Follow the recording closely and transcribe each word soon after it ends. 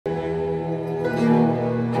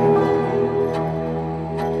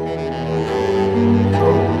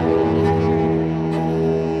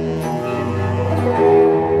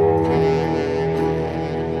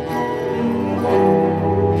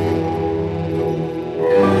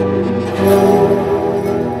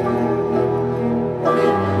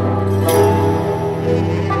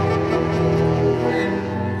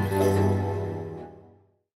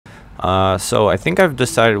So I think I've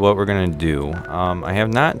decided what we're gonna do. I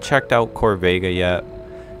have not checked out Corvega yet,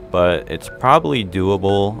 but it's probably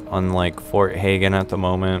doable, unlike Fort Hagen at the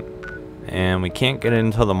moment. And we can't get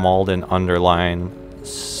into the Malden Underline,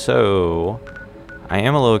 so I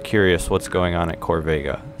am a little curious what's going on at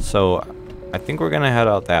Corvega. So I think we're gonna head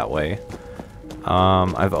out that way.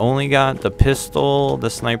 I've only got the pistol, the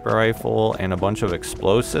sniper rifle, and a bunch of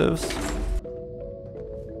explosives.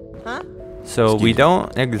 Huh? So we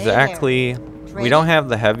don't exactly, we don't have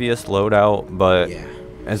the heaviest loadout, but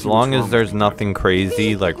as long as there's nothing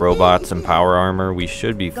crazy like robots and power armor, we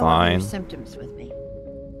should be fine. Symptoms with me.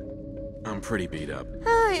 I'm pretty beat up.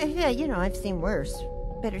 Yeah, you know, I've seen worse.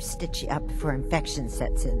 Better stitch you up before infection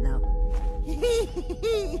sets in, though.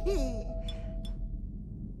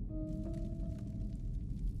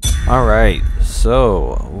 Alright,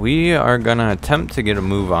 so we are gonna attempt to get a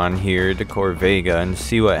move on here to Corvega and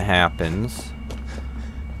see what happens.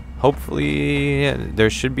 Hopefully there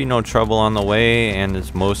should be no trouble on the way and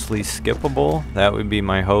it's mostly skippable. That would be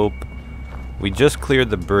my hope. We just cleared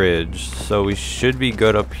the bridge, so we should be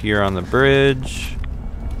good up here on the bridge.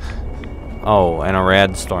 Oh, and a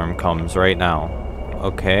Radstorm comes right now.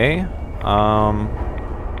 Okay.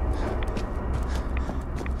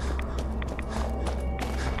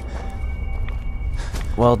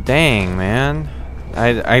 Well, dang, man.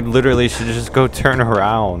 I literally should just go turn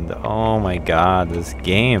around. Oh my god, this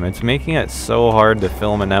game. It's making it so hard to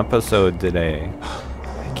film an episode today.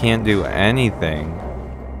 I can't do anything.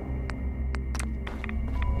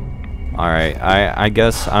 Alright, I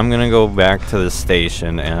guess I'm gonna go back to the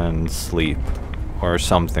station and sleep. Or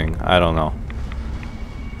something. I don't know.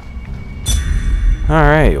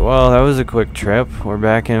 Alright, well, that was a quick trip. We're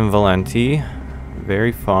back in Valenti.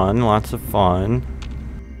 Very fun, lots of fun.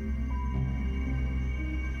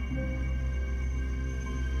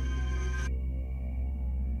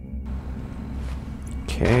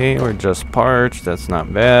 Okay, we're just parched. That's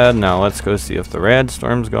not bad. Now let's go see if the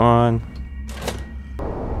Radstorm's gone.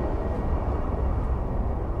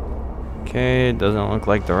 Okay, it doesn't look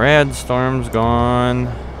like the Radstorm's gone.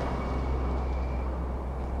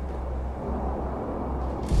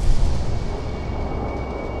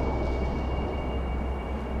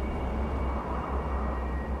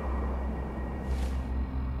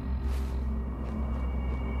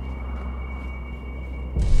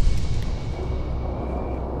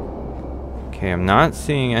 Okay, I'm not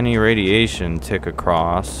seeing any radiation tick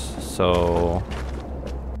across, so...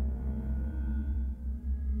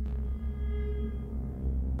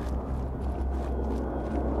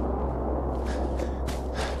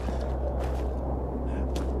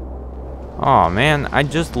 Aw, man, I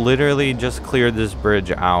just literally just cleared this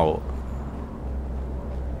bridge out.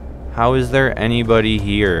 How is there anybody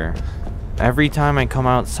here? Every time I come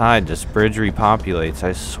outside, this bridge repopulates,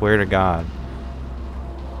 I swear to God.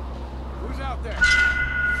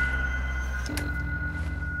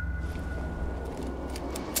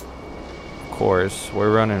 Course,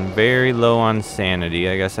 we're running very low on sanity.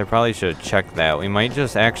 I guess I probably should have checked that. We might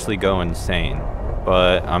just actually go insane,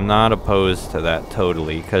 but I'm not opposed to that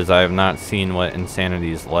totally because I have not seen what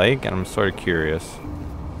insanity is like and I'm sort of curious.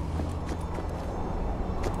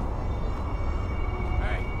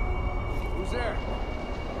 Hey, who's there?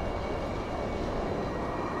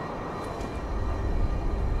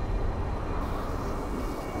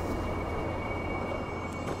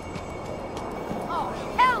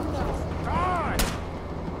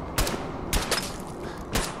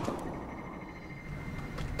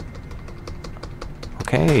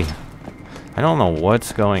 Okay, I don't know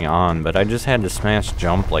what's going on, but I just had to smash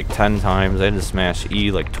jump like 10 times. I had to smash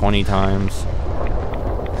E like 20 times.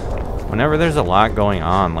 Whenever there's a lot going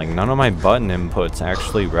on, like none of my button inputs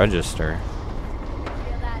actually register.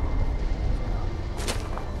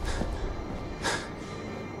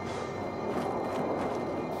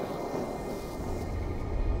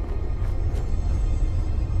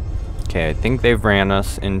 Okay, I think they've ran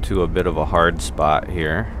us into a bit of a hard spot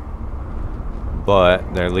here.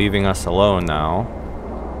 But they're leaving us alone now.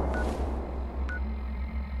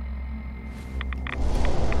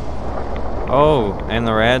 Oh, and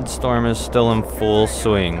the Radstorm is still in full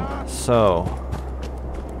swing. So...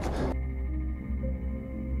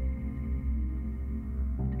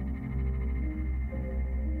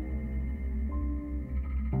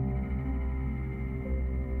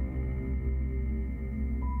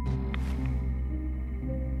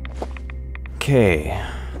 Okay.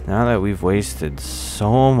 Now that we've wasted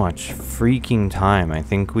so much freaking time, I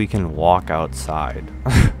think we can walk outside.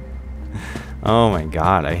 Oh my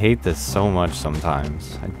god, I hate this so much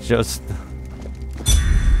sometimes. I just...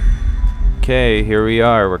 Okay, here we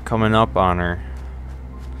are. We're coming up on her.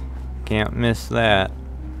 Can't miss that.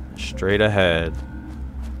 Straight ahead.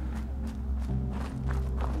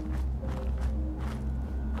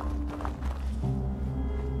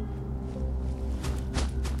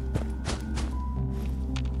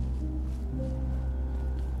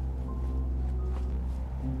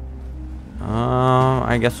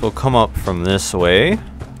 I guess we'll come up from this way.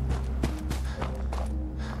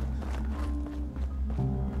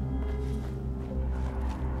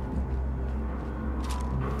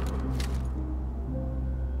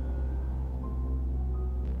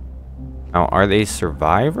 Now, are they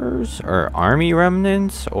survivors or army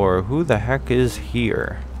remnants, or who the heck is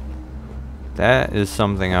here? That is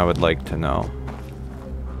something I would like to know.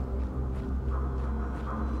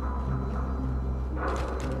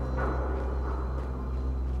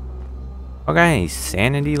 I got any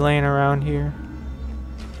sanity laying around here?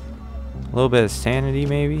 A little bit of sanity,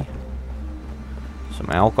 maybe? Some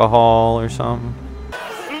alcohol or something?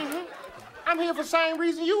 I'm here for the same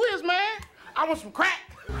reason you is, man. I want some crack.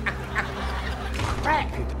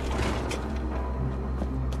 Crack.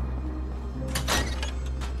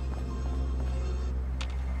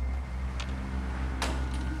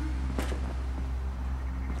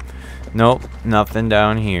 Nope, nothing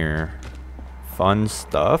down here. Fun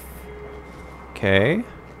stuff. Okay.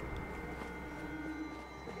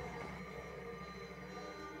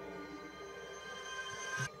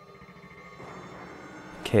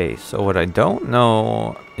 Okay, so what I don't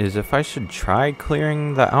know is if I should try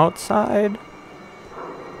clearing the outside,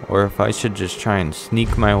 or if I should just try and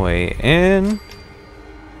sneak my way in.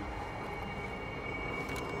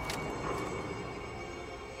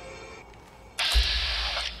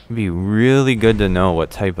 It'd be really good to know what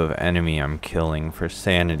type of enemy I'm killing for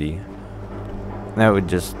sanity. That would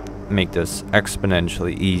just make this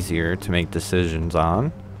exponentially easier to make decisions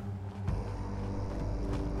on.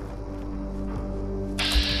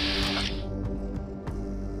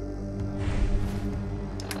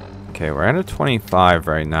 Okay, we're at a 25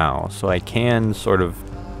 right now, so I can sort of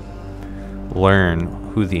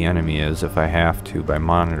learn who the enemy is if I have to by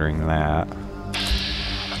monitoring that.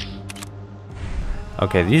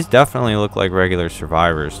 Okay, these definitely look like regular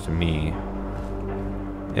survivors to me,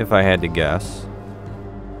 if I had to guess.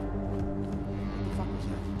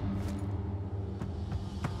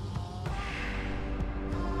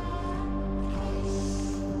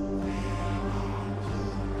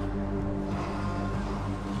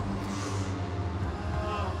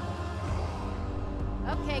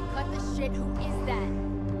 Okay, cut the shit. Who is that?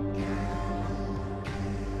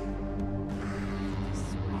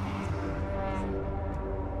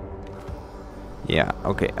 Yeah,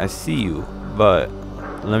 okay, I see you, but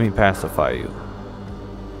let me pacify you.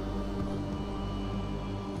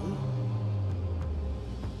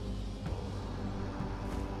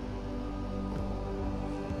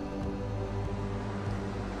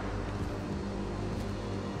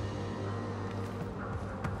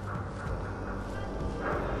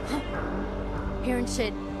 Hearing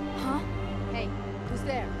shit. Huh? Hey, who's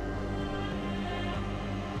there?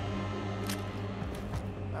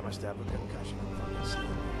 I must have a concussion. Who's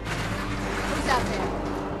out there?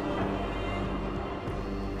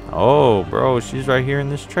 Oh, bro, she's right here in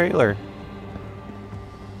this trailer.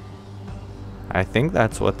 I think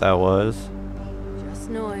that's what that was. Just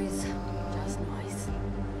noise. Just noise.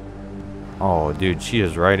 Oh, dude, she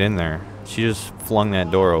is right in there. She just flung that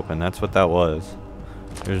door open. That's what that was.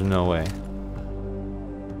 There's no way.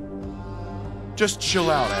 Just chill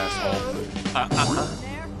out, asshole.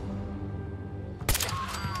 There?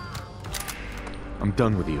 I'm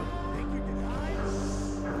done with you.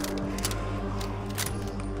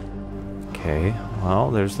 Okay, well,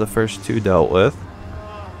 there's the first two dealt with.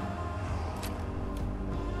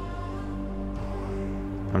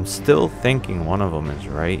 I'm still thinking one of them is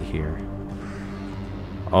right here.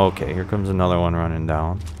 Okay, here comes another one running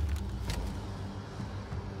down.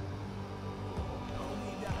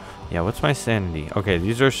 Yeah, what's my sanity? Okay,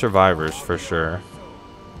 these are survivors for sure.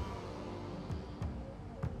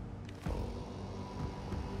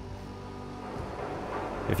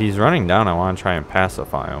 If he's running down, I want to try and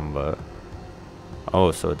pacify him, but...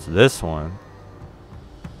 Oh, so it's this one.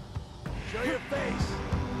 Show your face.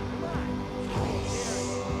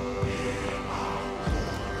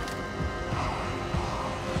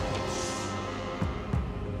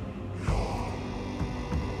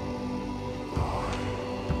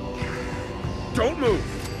 Don't move!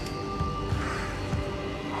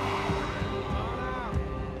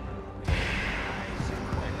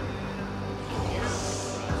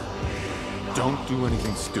 Don't do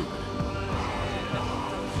anything stupid.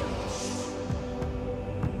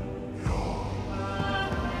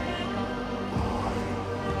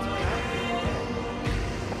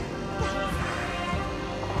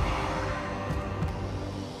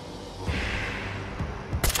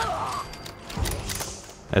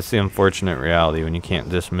 That's the unfortunate reality. When you can't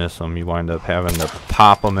dismiss them, you wind up having to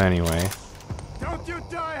pop them anyway. Don't you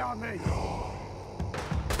die on me!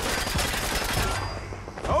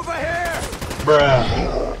 Over here!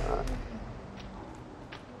 Bruh.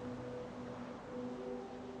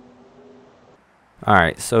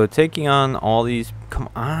 Alright, so taking on all these... Come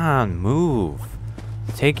on, move!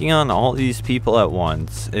 Taking on all these people at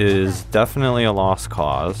once is definitely a lost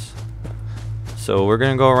cause. So we're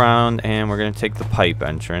going to go around and we're going to take the pipe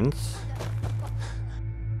entrance.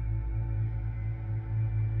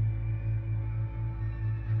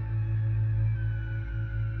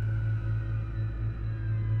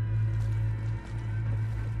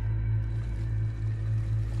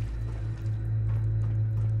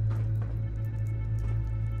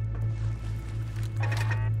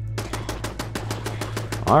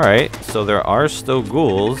 Alright, so there are still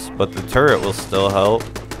ghouls, but the turret will still help.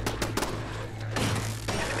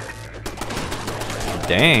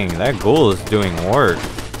 Dang, that ghoul is doing work.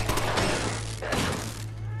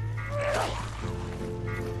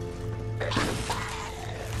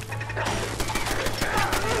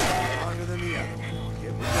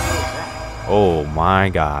 Oh my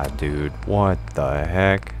god, dude. What the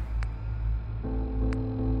heck?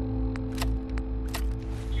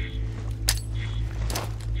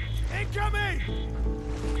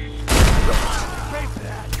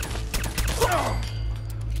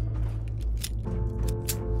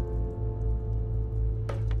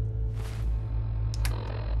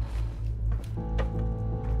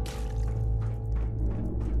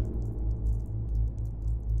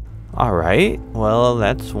 Alright, well,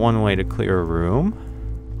 that's one way to clear a room.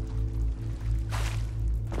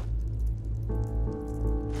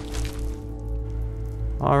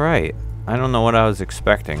 Alright, I don't know what I was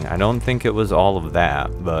expecting. I don't think it was all of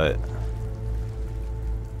that, but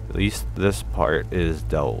at least this part is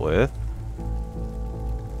dealt with.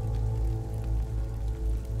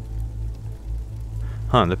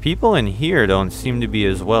 Huh, the people in here don't seem to be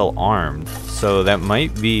as well armed, so that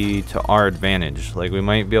might be to our advantage. Like, we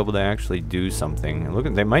might be able to actually do something. And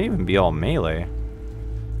look, they might even be all melee.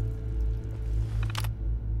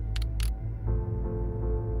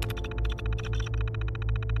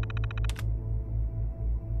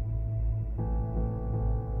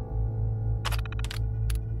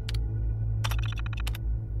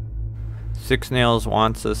 Six Nails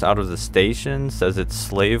wants us out of the station, says it's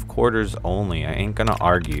slave quarters only. I ain't gonna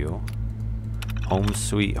argue. Home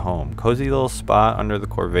sweet home. Cozy little spot under the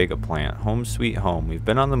Corvega plant. Home sweet home. We've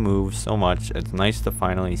been on the move so much, it's nice to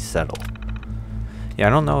finally settle. Yeah, I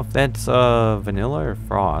don't know if that's vanilla or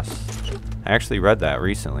frost. I actually read that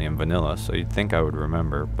recently in vanilla, so you'd think I would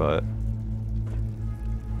remember, but...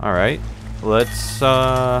 Alright, let's,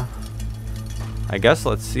 I guess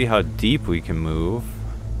let's see how deep we can move.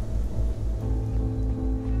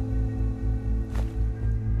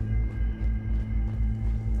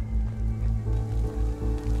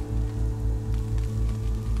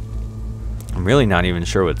 I'm really not even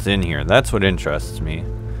sure what's in here. That's what interests me.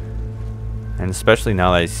 And especially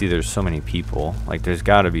now that I see there's so many people. Like, there's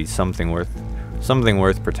got to be something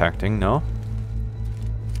worth protecting, no?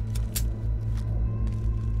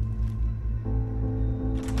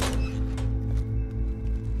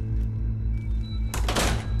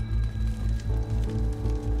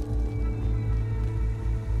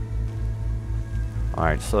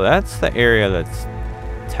 Alright, so that's the area that's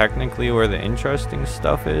technically where the interesting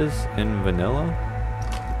stuff is in vanilla.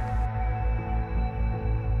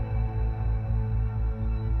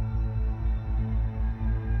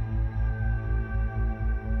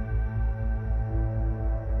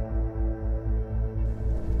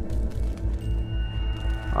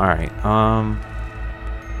 Alright,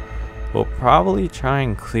 we'll probably try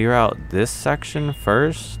and clear out this section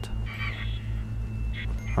first.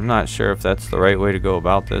 I'm not sure if that's the right way to go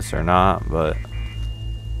about this or not, but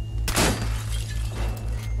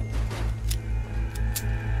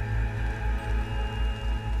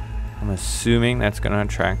I'm assuming that's going to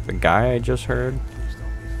attract the guy I just heard.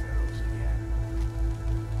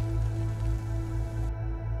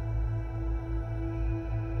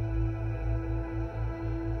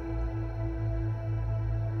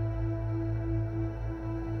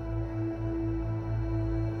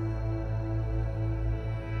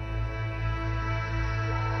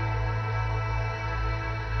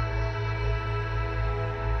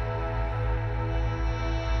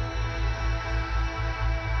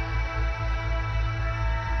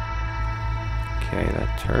 Okay,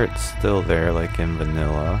 that turret's still there, like in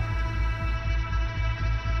vanilla.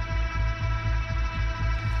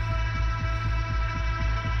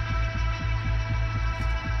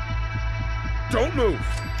 Don't move!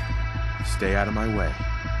 Stay out of my way.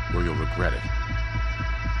 or you'll regret it.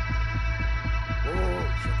 Whoa,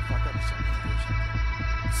 shut the fuck up a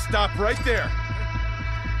second. Stop right there!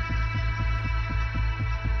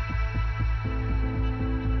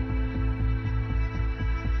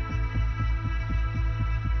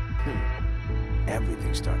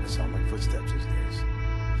 Everything's starting to sound like footsteps these days.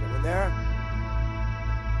 Someone there?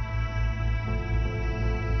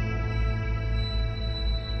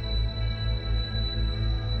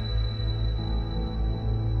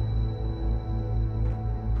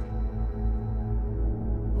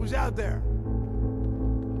 Who's out there?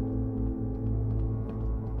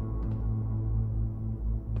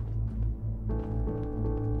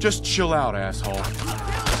 Just chill out, asshole.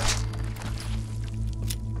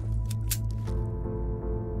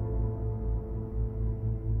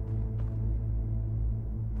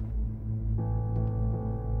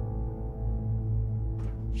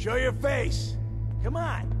 Show your face. Come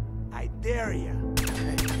on. I dare you.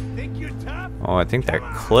 Think you're tough? Oh, I think that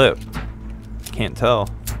clipped. Can't tell.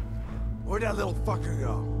 Where'd that little fucker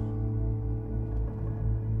go?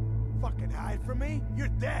 Fucking hide from me? You're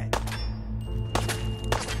dead.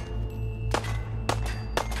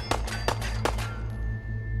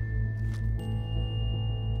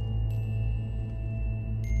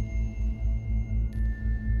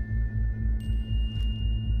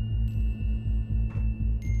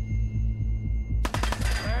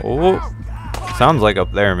 Oh, sounds like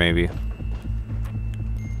up there maybe.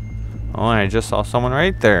 Oh, and I just saw someone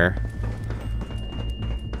right there.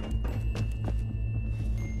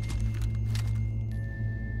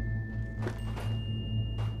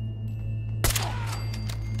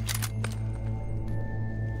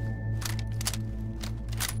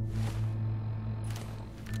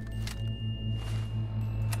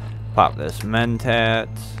 Pop this mentat.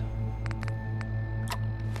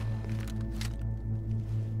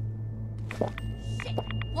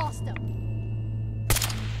 Lost him.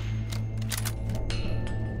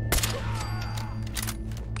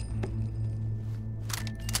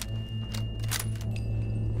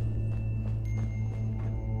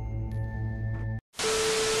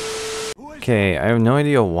 Okay, I have no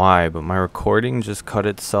idea why, but my recording just cut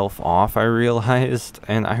itself off, I realized,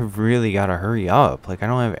 and I really gotta hurry up. Like, I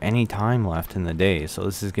don't have any time left in the day, so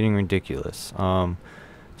this is getting ridiculous. So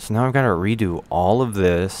now I've gotta redo all of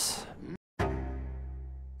this.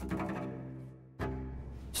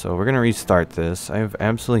 So we're gonna restart this. I have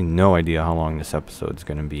absolutely no idea how long this episode's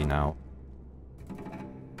gonna be now.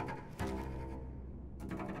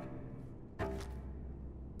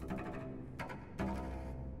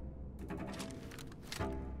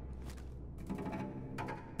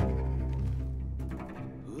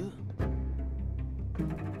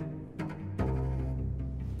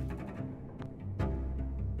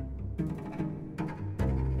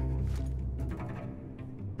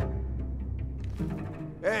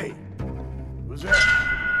 Hey, who's there?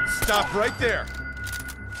 Stop right there!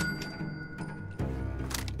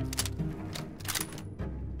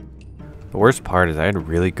 The worst part is I had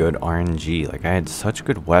really good RNG. Like, I had such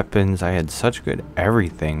good weapons, I had such good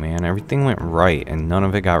everything, man. Everything went right, and none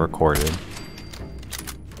of it got recorded.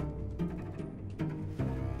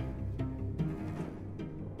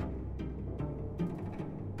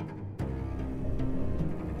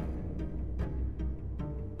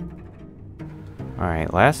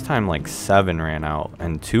 Alright, last time like 7 ran out,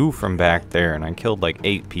 and 2 from back there, and I killed like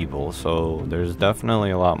 8 people, so there's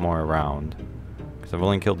definitely a lot more around. Because I've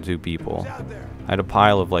only killed 2 people. I had a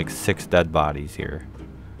pile of like 6 dead bodies here.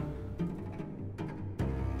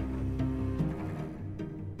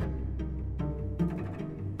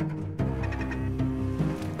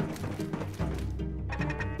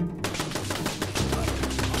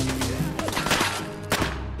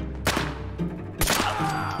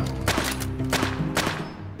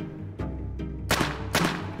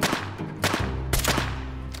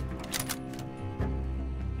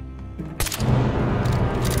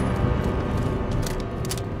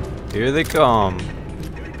 Here they come.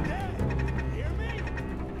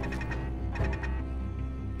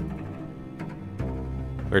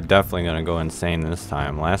 We're definitely gonna go insane this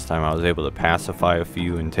time. Last time I was able to pacify a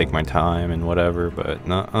few and take my time and whatever, but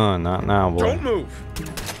not now, boy. Don't move!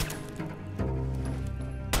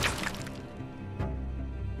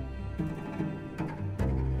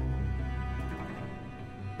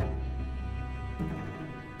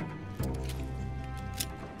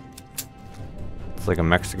 It's like a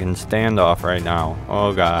Mexican standoff right now.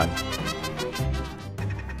 Oh god.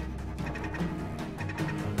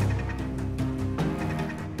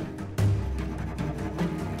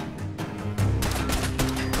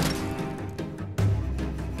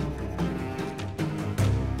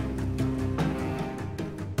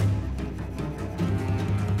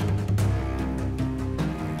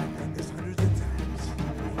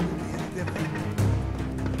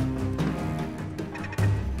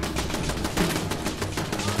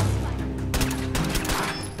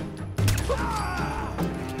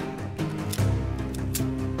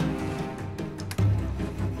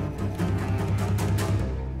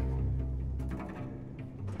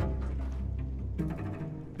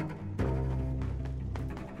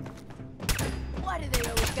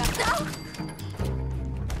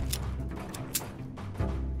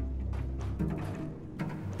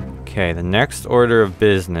 Okay, the next order of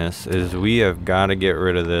business is we have got to get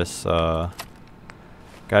rid of this,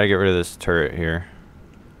 turret here.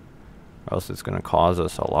 Or else it's going to cause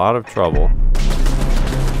us a lot of trouble.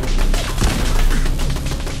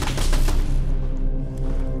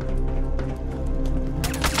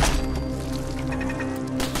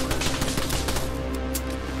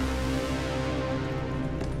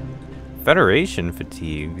 Federation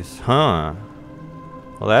fatigues, huh?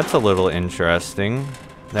 Well, that's a little interesting.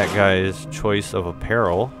 That guy's choice of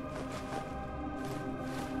apparel.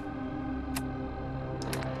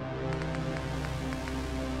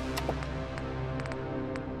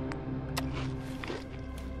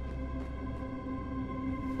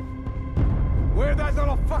 Where'd that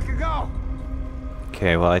little fucker go?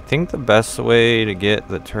 Okay, well, I think the best way to get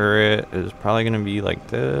the turret is probably gonna be like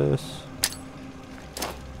this.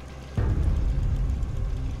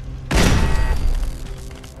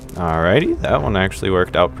 Alrighty, that one actually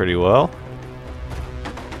worked out pretty well.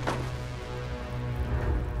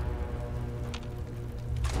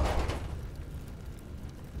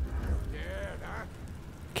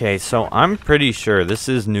 Okay, so I'm pretty sure this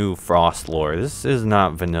is new Frost lore. This is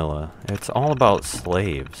not vanilla. It's all about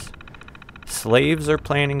slaves. Slaves are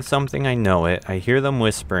planning something, I know it. I hear them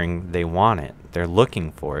whispering, they want it. They're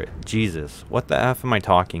looking for it. Jesus, what the F am I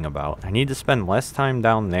talking about? I need to spend less time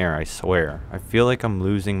down there, I swear. I feel like I'm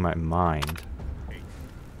losing my mind.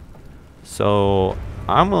 So,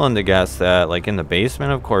 I'm willing to guess that, like, in the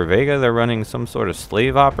basement of Corvega, they're running some sort of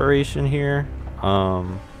slave operation here.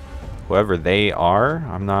 Whoever they are,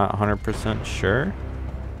 I'm not 100% sure.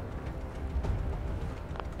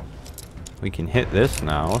 We can hit this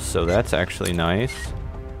now, so that's actually nice.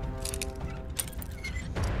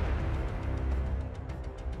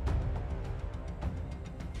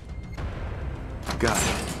 Got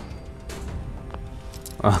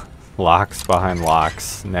it. Locks behind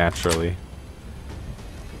locks, naturally.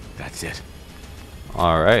 That's it.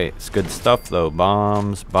 Alright, it's good stuff though.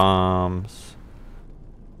 Bombs, bombs.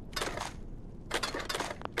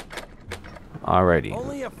 Alrighty,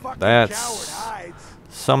 Only a fucking that's coward hides.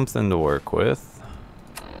 something to work with.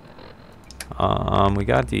 We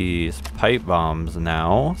got these pipe bombs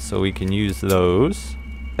now, so we can use those.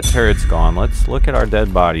 The turret's gone. Let's look at our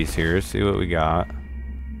dead bodies here, see what we got.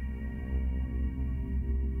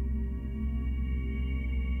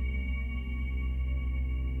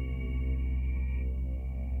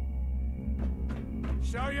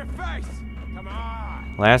 Show your face. Come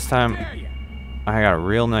on. Last time Dare ya. I got a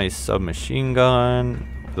real nice submachine gun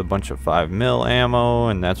with a bunch of 5mm ammo,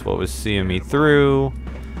 and that's what was seeing me through.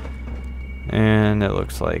 And it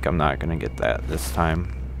looks like I'm not gonna get that this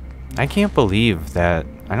time. I can't believe that.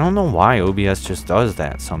 I don't know why OBS just does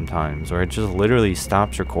that sometimes, or it just literally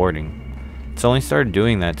stops recording. It's only started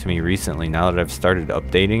doing that to me recently, now that I've started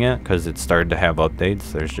updating it, because it started to have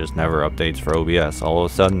updates. There's just never updates for OBS. All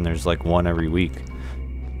of a sudden, there's like one every week.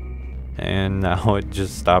 And now it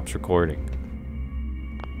just stops recording.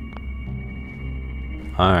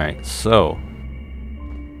 Alright, so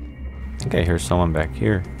I think I hear someone back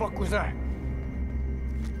here. Fuck was that?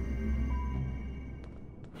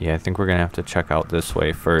 Yeah, I think we're gonna have to check out this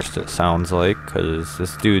way first, it sounds like, because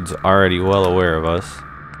this dude's already well aware of us.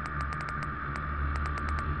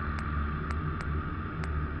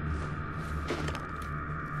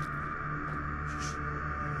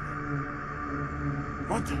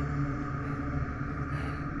 What the?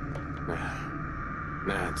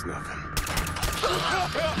 Nah, it's nothing.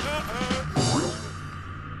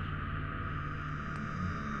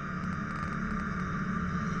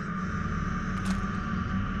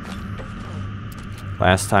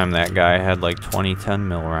 Last time that guy had like 20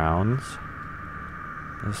 10mm rounds.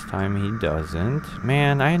 This time he doesn't.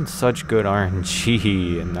 Man, I had such good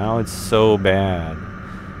RNG and now it's so bad.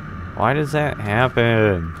 Why does that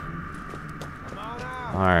happen?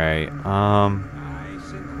 Alright,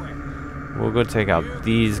 Nice and quick. we'll go take out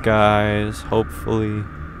these guys, hopefully.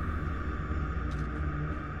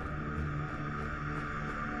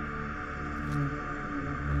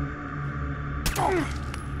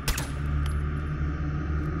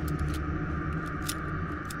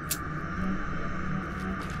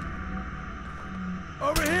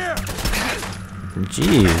 Over here.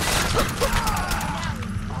 Jeez.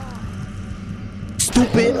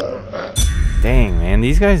 Stupid! Dang, man,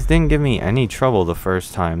 these guys didn't give me any trouble the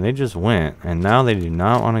first time. They just went, and now they do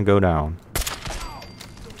not want to go down.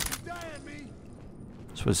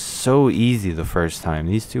 This was so easy the first time.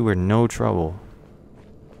 These two were no trouble.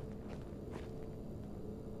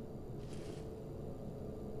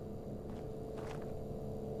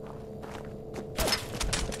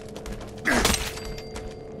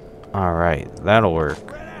 Alright, that'll work.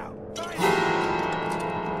 Spread out.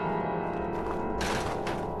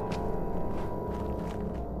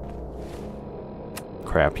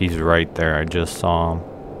 crap, he's right there. I just saw him.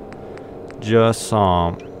 Just saw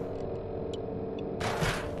him.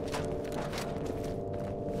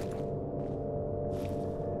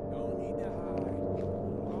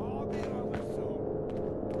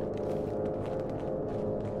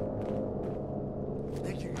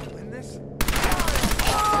 Think you can win this?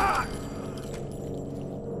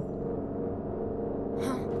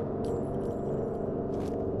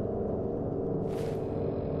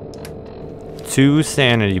 Two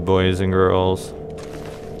sanity, boys and girls.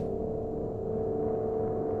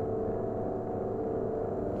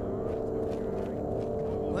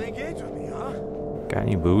 Playing games with me, huh? Got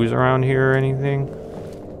any booze around here or anything?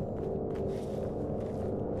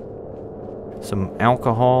 Some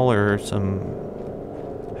alcohol or some...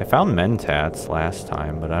 I found mentats last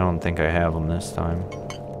time, but I don't think I have them this time.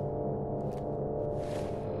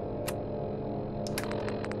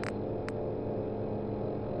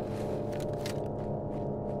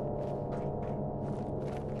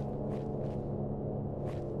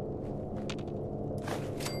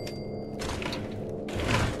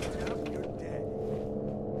 You're dead.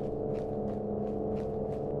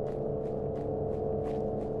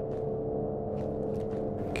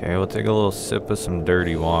 Okay, we'll take a little sip of some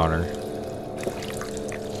dirty water.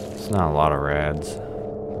 It's not a lot of rads.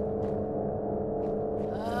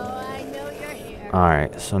 Oh, I know you're here.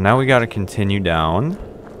 Alright, so now we gotta continue down.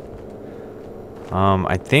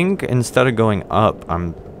 I think instead of going up,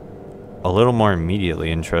 I'm a little more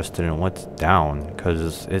immediately interested in what's down,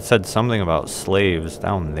 because it said something about slaves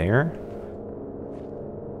down there.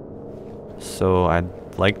 So I'd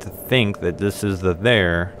like to think that this is the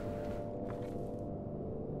there.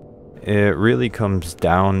 It really comes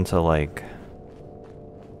down to like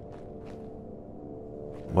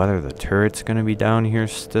whether the turret's gonna be down here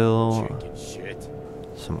still, Chicken shit.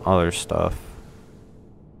 some other stuff.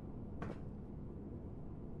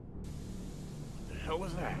 The hell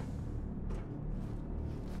was that?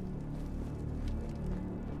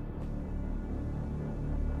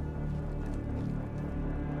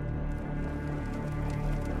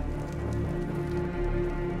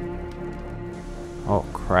 Oh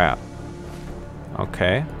crap.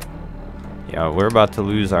 Okay. Yeah, we're about to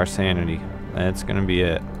lose our sanity. That's gonna be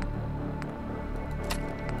it.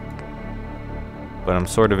 But I'm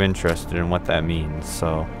sort of interested in what that means,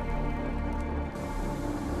 so.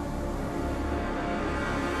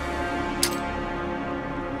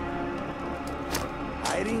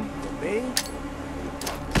 Hiding from me?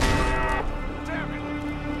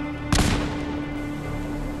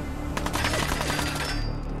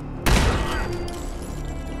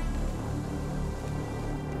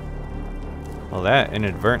 Well, that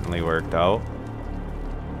inadvertently worked out.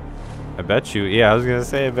 I bet you, yeah, I was gonna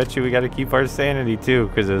say, I bet you we gotta keep our sanity too,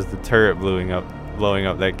 because it was the turret blowing up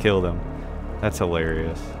that killed him. That's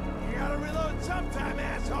hilarious. You gotta reload sometime,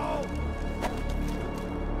 asshole!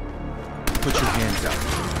 Put your hands up.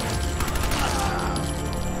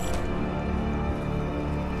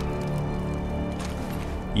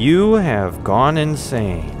 You have gone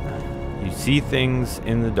insane. You see things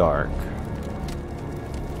in the dark.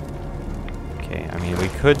 Okay, I mean, we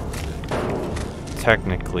could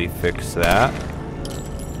technically fix that.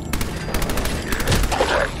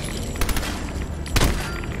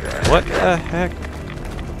 What the heck?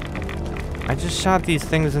 I just shot these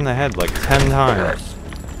things in the head like 10 times.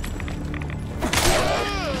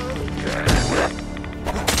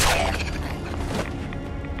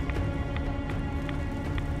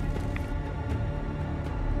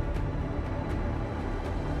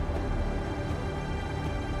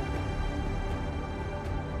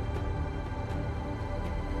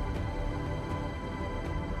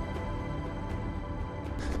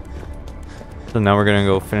 So now we're gonna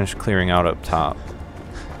go finish clearing out up top.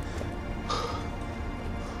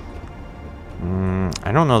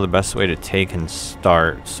 I don't know the best way to take and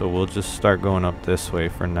start, so we'll just start going up this way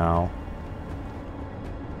for now.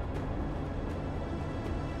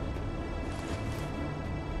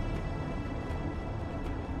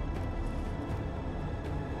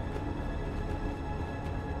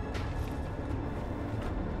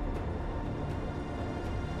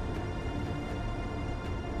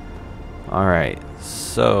 Alright,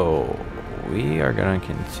 so we are going to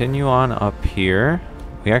continue on up here.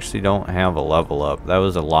 We actually don't have a level up. That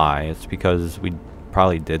was a lie. It's because we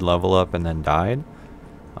probably did level up and then died.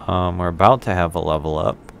 We're about to have a level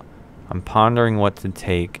up. I'm pondering what to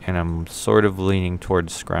take, and I'm sort of leaning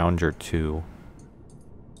towards Scrounger 2.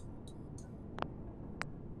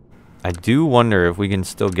 I do wonder if we can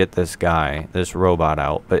still get this guy, this robot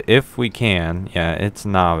out. But if we can, yeah, it's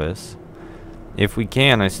novice. If we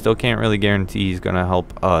can, I still can't really guarantee he's going to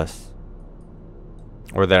help us.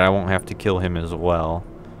 Or that I won't have to kill him as well.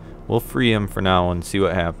 We'll free him for now and see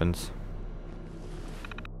what happens.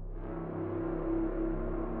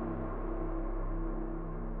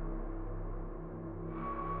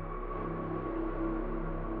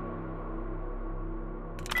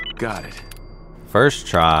 Got it. First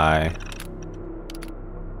try.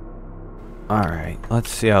 Alright,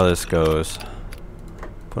 let's see how this goes.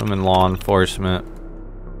 Put him in law enforcement.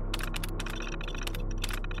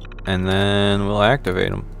 And then we'll activate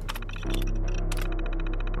him.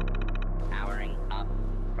 Powering up.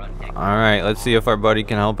 Protect. Alright, let's see if our buddy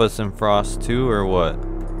can help us in Frost 2 or what.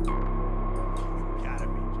 Gotta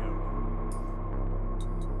be joking.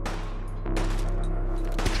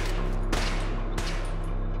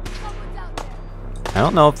 Someone's out there. I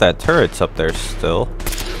don't know if that turret's up there still.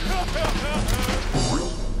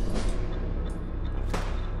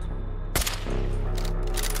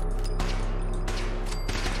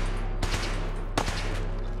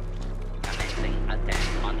 Commencing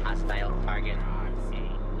attack on hostile target.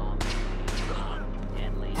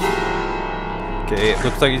 Deadly. Okay, it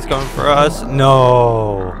looks like he's coming for us.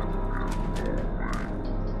 No.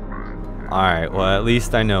 Alright, well at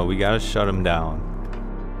least I know. We gotta shut him down.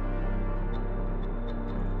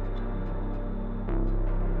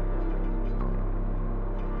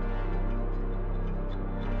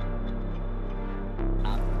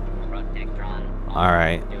 Up. Protectron.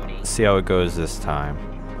 Alright, Duty. see how it goes this time.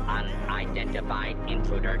 Unidentified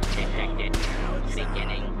intruder detected.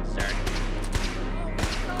 Beginning search.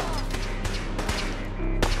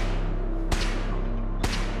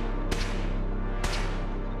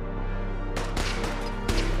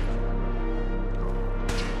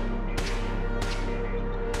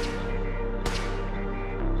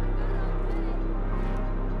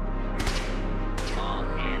 Law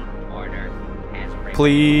and order has prevailed.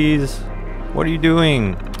 Please. What are you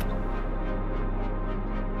doing?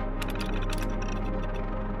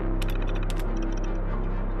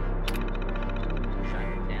 Shut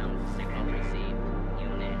down signal received.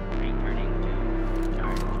 Unit returning to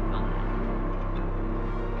charge on.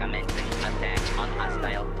 Commencing attack on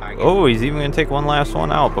hostile target. Oh, he's even gonna take one last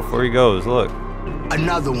one out before he goes. Look.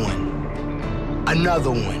 Another one.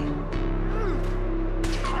 Another one.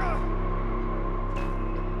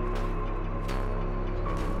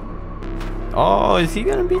 Oh, is he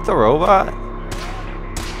gonna beat the robot?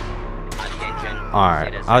 Attention.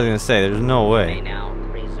 Alright, I was gonna say, there's no May way. now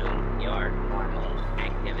resume your normal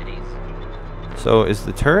activities. So, is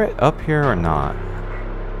the turret up here or not?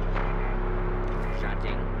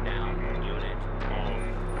 Shutting down unit.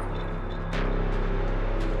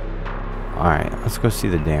 Alright, let's go see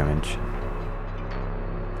the damage.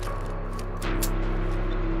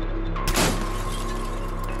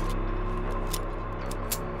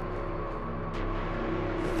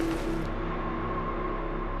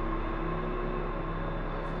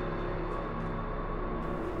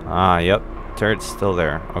 Ah, yep. Turret's still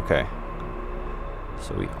there. Okay.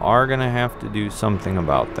 So we are going to have to do something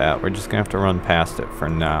about that. We're just going to have to run past it for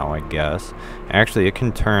now, I guess. Actually, it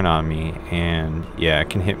can turn on me, and yeah, it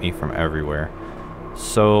can hit me from everywhere.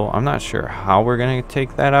 So I'm not sure how we're going to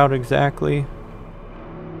take that out exactly.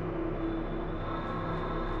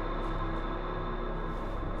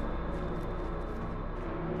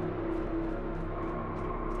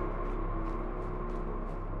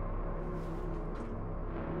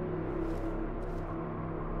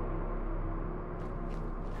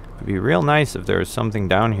 It'd be real nice if there was something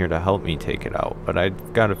down here to help me take it out, but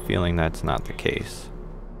I've got a feeling that's not the case.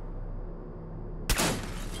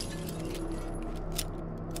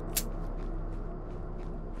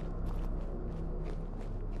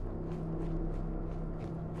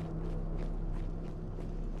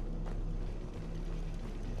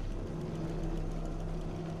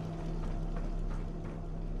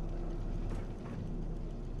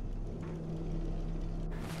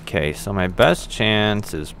 Okay, so my best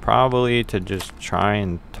chance is probably to just try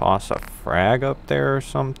and toss a frag up there or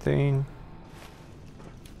something.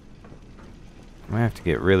 I might have to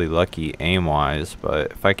get really lucky aim-wise,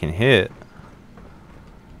 but if I can hit,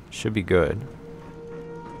 should be good.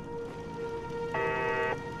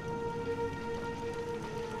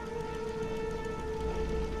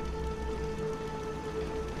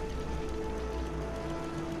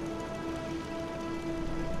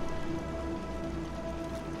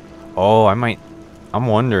 Oh, I'm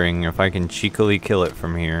wondering if I can cheekily kill it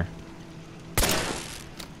from here.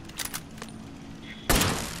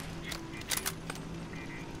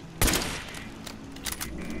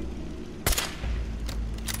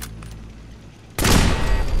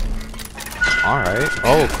 Alright.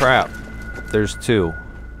 Oh, crap. There's two.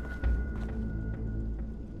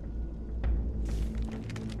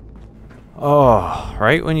 Oh,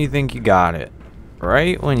 right when you think you got it.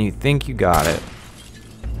 Right when you think you got it.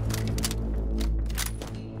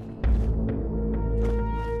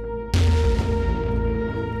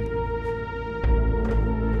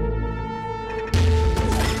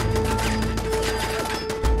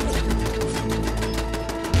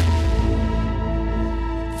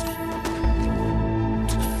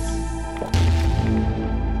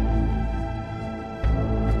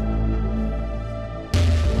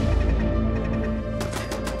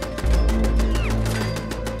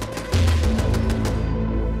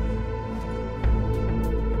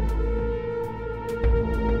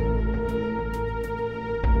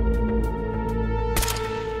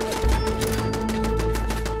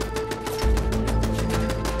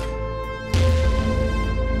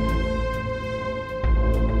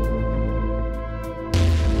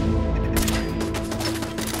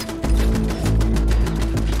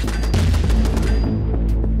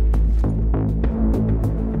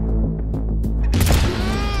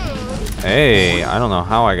 Hey, I don't know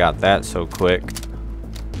how I got that so quick.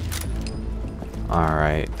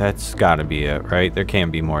 Alright, that's gotta be it, right? There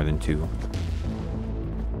can't be more than 2.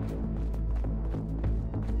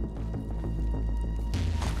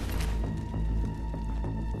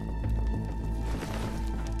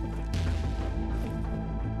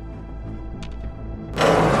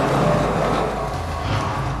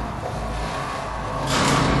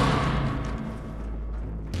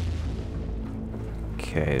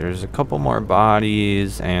 Okay, there's a couple more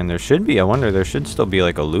bodies, and there should be, I wonder, there should still be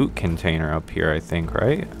like a loot container up here, I think,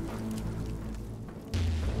 right?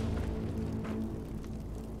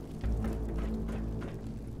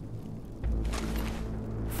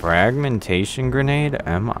 Fragmentation grenade,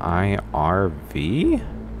 MIRV?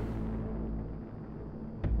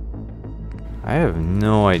 I have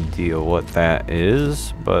no idea what that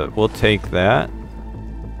is, but we'll take that.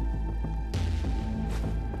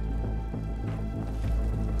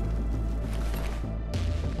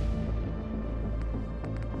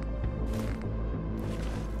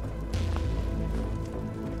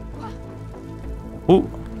 Ooh,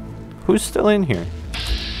 who's still in here?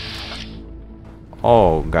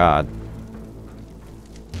 Oh, God.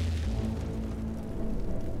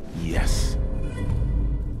 Yes.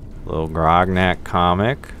 Little Grognak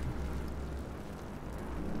comic.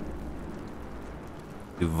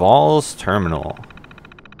 Duval's Terminal.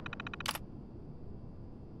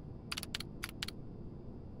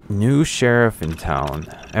 New sheriff in town.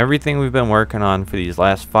 Everything we've been working on for these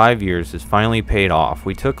last 5 years has finally paid off.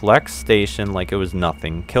 We took Lex Station like it was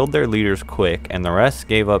nothing, killed their leaders quick, and the rest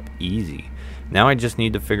gave up easy. Now I just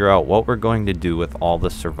need to figure out what we're going to do with all the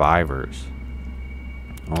survivors.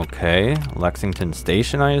 Okay, Lexington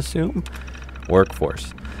Station, I assume?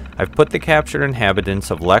 Workforce. I've put the captured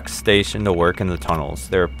inhabitants of Lex Station to work in the tunnels.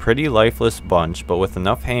 They're a pretty lifeless bunch, but with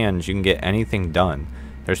enough hands you can get anything done.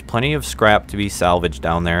 There's plenty of scrap to be salvaged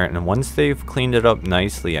down there, and once they've cleaned it up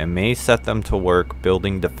nicely, I may set them to work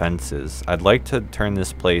building defenses. I'd like to turn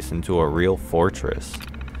this place into a real fortress.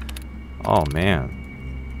 Oh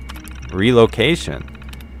man. Relocation.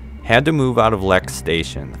 Had to move out of Lex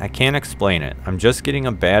Station. I can't explain it. I'm just getting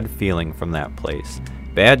a bad feeling from that place.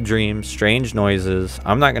 Bad dreams, strange noises.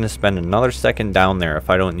 I'm not going to spend another second down there if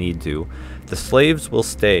I don't need to. The slaves will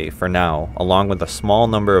stay for now, along with a small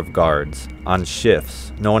number of guards, on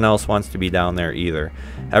shifts. No one else wants to be down there either.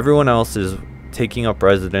 Everyone else is taking up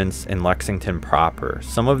residence in Lexington proper.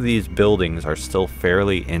 Some of these buildings are still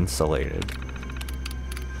fairly insulated.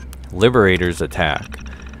 Liberators attack.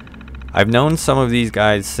 I've known some of these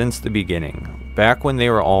guys since the beginning, back when they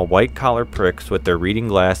were all white-collar pricks with their reading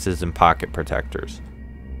glasses and pocket protectors.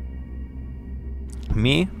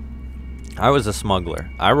 Me? I was a smuggler.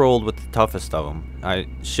 I rolled with the toughest of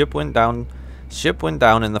them. Ship went down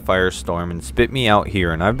in the firestorm and spit me out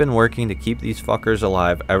here, and I've been working to keep these fuckers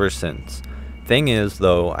alive ever since. Thing is,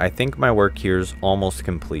 though, I think my work here's almost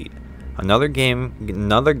complete. Another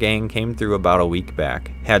gang came through about a week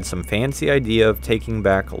back. Had some fancy idea of taking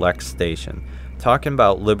back Lex Station. Talking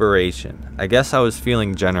about liberation. I guess I was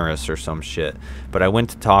feeling generous or some shit, but I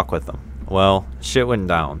went to talk with them. Well, shit went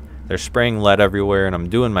down. They're spraying lead everywhere, and I'm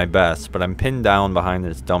doing my best, but I'm pinned down behind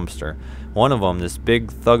this dumpster. One of them, this big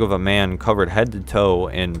thug of a man covered head to toe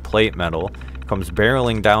in plate metal, comes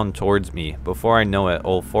barreling down towards me. Before I know it,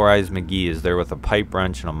 old Four Eyes McGee is there with a pipe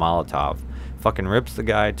wrench and a Molotov. Fucking rips the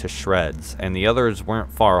guy to shreds, and the others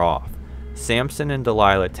weren't far off. Samson and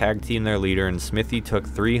Delilah tag teamed their leader, and Smithy took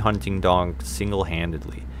 3 hunting dogs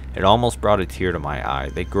single-handedly. It almost brought a tear to my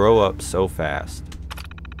eye. They grow up so fast.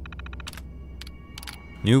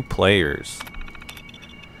 New players.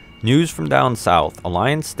 News from down south.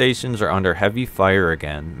 Alliance stations are under heavy fire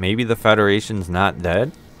again. Maybe the Federation's not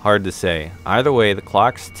dead? Hard to say. Either way, the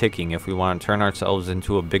clock's ticking if we want to turn ourselves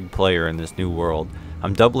into a big player in this new world.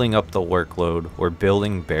 I'm doubling up the workload. We're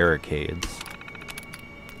building barricades.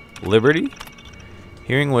 Liberty?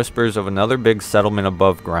 Hearing whispers of another big settlement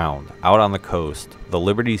above ground, out on the coast. The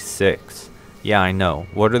Liberty 6. Yeah, I know.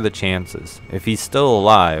 What are the chances? If he's still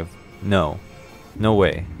alive, no. No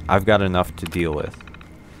way. I've got enough to deal with.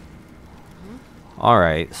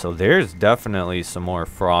 Alright, so there's definitely some more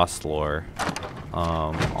Frost lore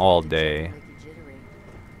all day.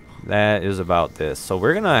 That is about this. So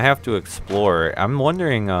we're going to have to explore. I'm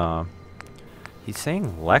wondering, he's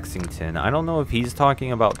saying Lexington. I don't know if he's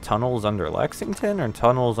talking about tunnels under Lexington or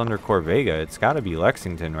tunnels under Corvega. It's got to be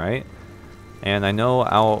Lexington, right? And I know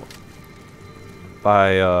out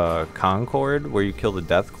by Concord, where you kill the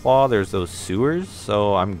Deathclaw, there's those sewers.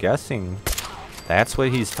 So I'm guessing that's what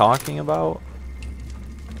he's talking about.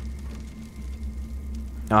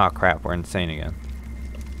 Ah, crap, we're insane again.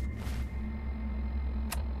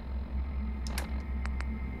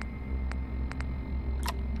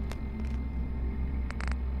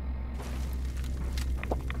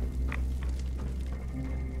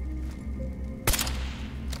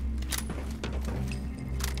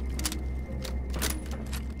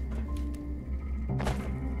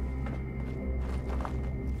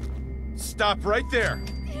 Stop right there.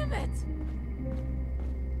 Damn it!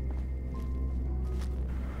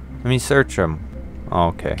 Let me search him. Oh,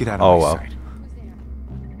 okay. Get out of my well. sight.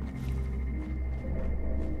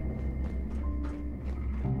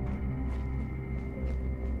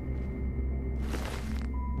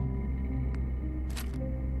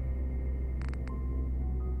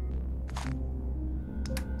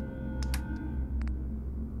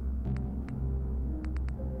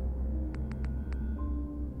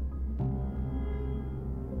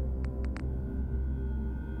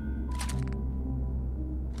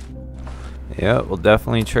 Yeah, we'll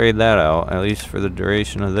definitely trade that out, at least for the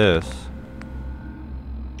duration of this.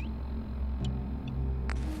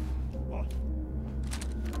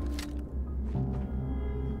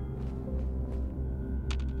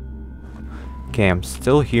 Okay, I'm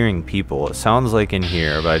still hearing people. It sounds like in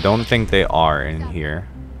here, but I don't think they are in here.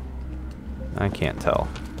 I can't tell.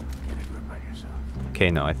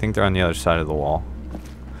 Okay, no, I think they're on the other side of the wall.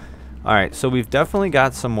 Alright, so we've definitely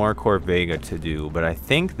got some more Corvega to do, but I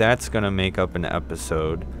think that's going to make up an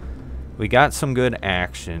episode. We got some good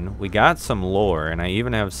action, we got some lore, and I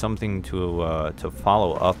even have something to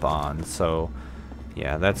follow up on, so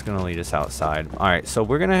yeah, that's going to lead us outside. Alright, so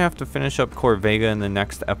we're going to have to finish up Corvega in the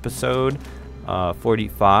next episode,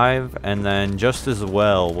 45, and then just as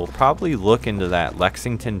well, we'll probably look into that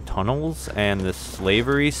Lexington tunnels and the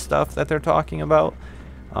slavery stuff that they're talking about.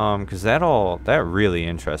 Because that really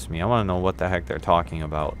interests me. I want to know what the heck they're talking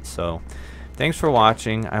about. So, thanks for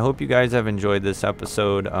watching. I hope you guys have enjoyed this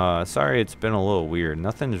episode. Sorry it's been a little weird.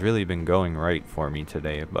 Nothing's really been going right for me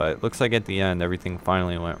today. But it looks like at the end, everything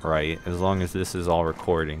finally went right. As long as this is all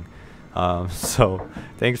recording. So,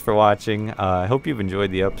 thanks for watching. I hope you've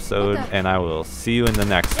enjoyed the episode. And I will see you in the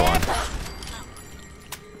next one.